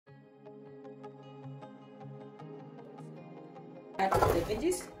Add the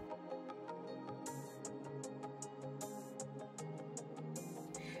veggies.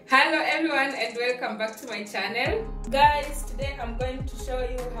 Hello everyone and welcome back to my channel. Guys, today I'm going to show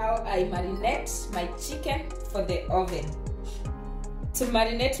you how I marinate my chicken for the oven. To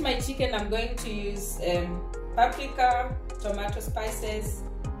marinate my chicken, I'm going to use paprika, tomato spices,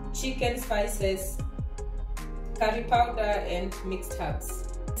 chicken spices, curry powder and mixed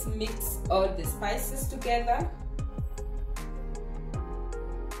herbs. Let's mix all the spices together.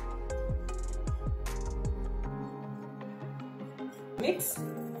 Mix.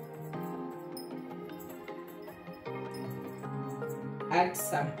 Add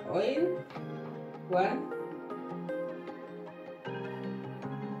some oil. 1.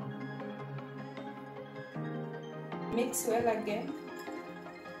 Mix well again.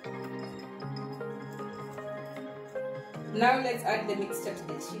 Now let's add the mixture to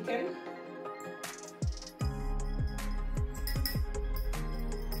the chicken.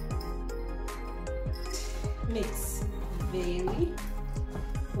 Mix very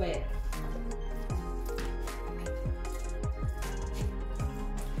well.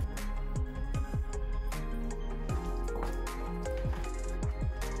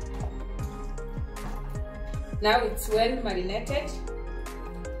 Now it's well marinated.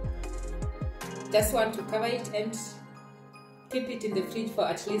 Just want to cover it and keep it in the fridge for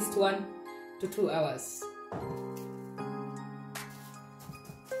at least 1 to 2 hours.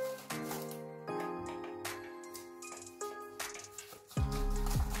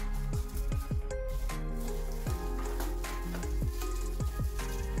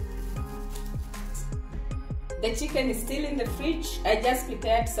 The chicken is still in the fridge. I just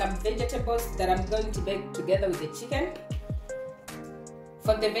prepared some vegetables that I'm going to bake together with the chicken.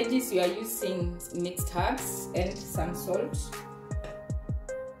 For the veggies, you are using mixed herbs and some salt,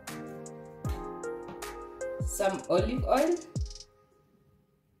 some olive oil.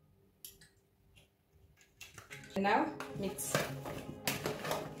 And now mix.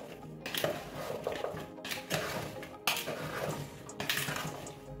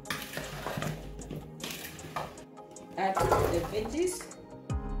 Add the veggies.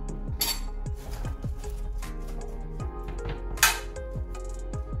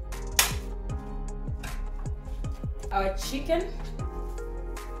 Our chicken,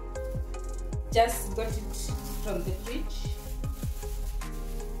 just got it from the fridge.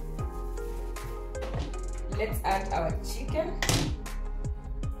 Let's add our chicken.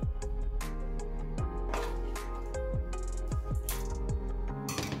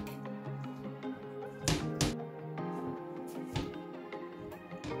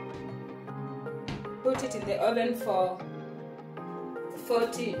 Put it in the oven for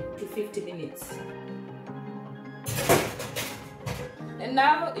 40 to 50 minutes. And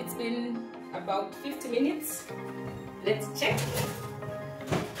now it's been about 50 minutes. Let's check.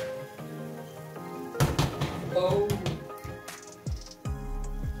 Oh,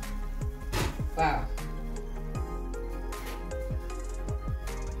 wow.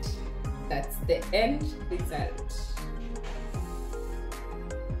 That's the end result.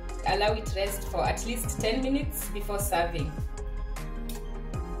 Allow it rest for at least 10 minutes before serving.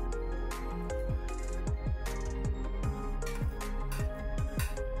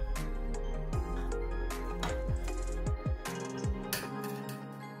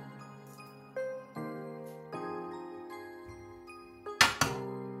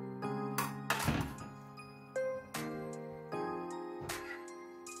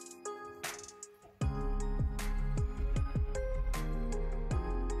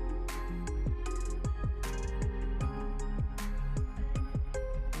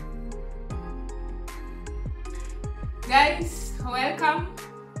 Guys, welcome.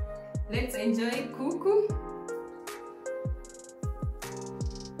 Let's enjoy kuku.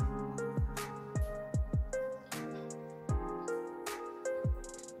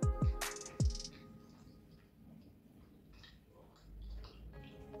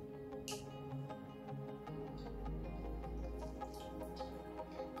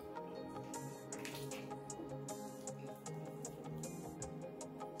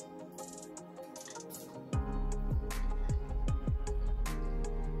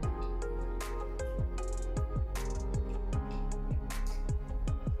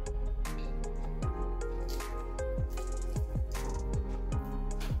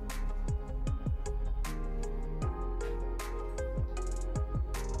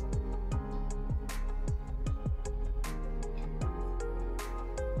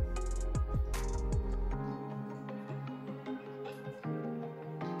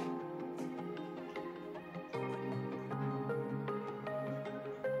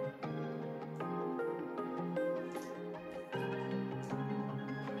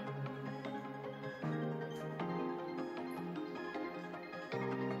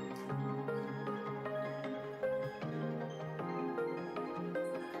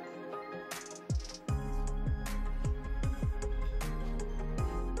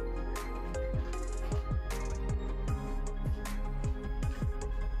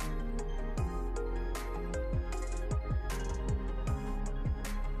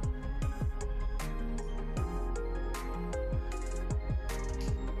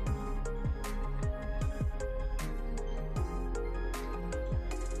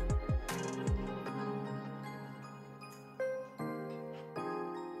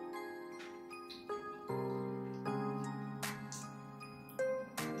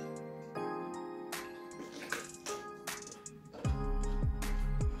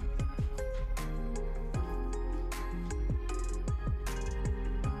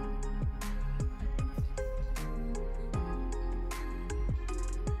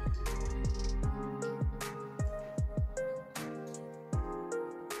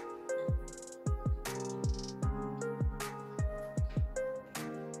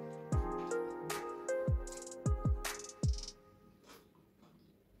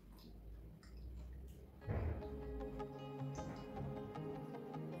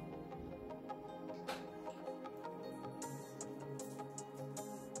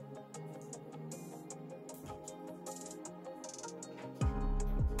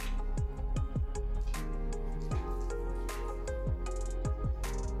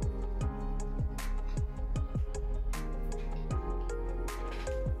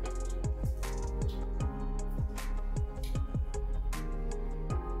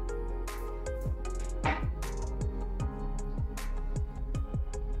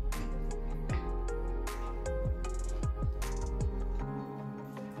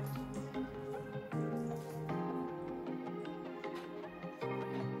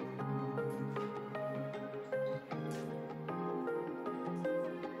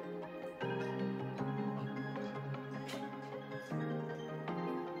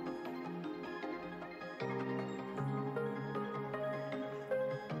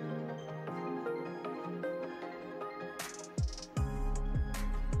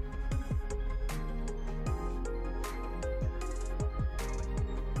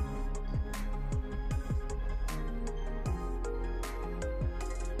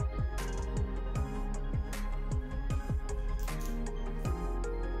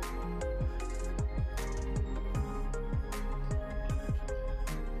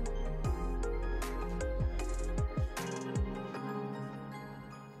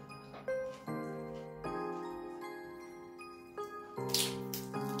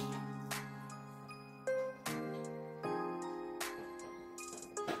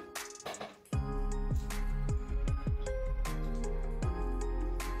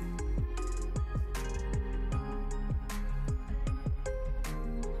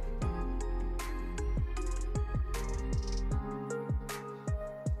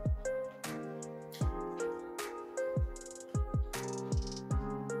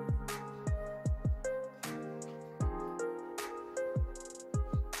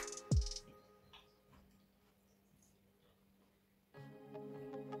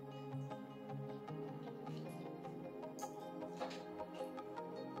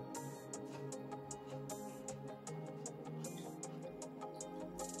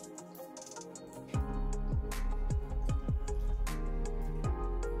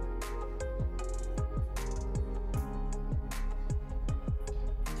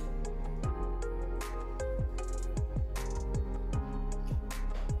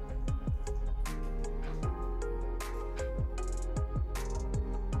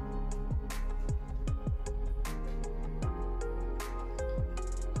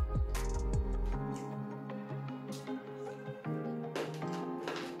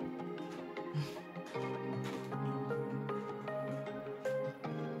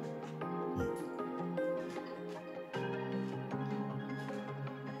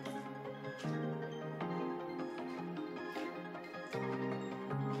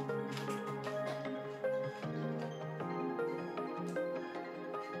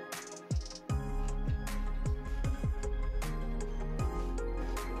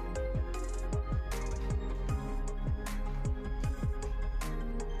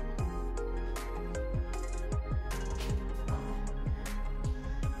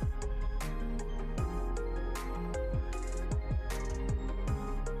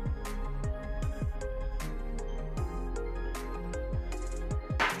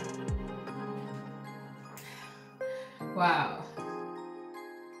 Wow.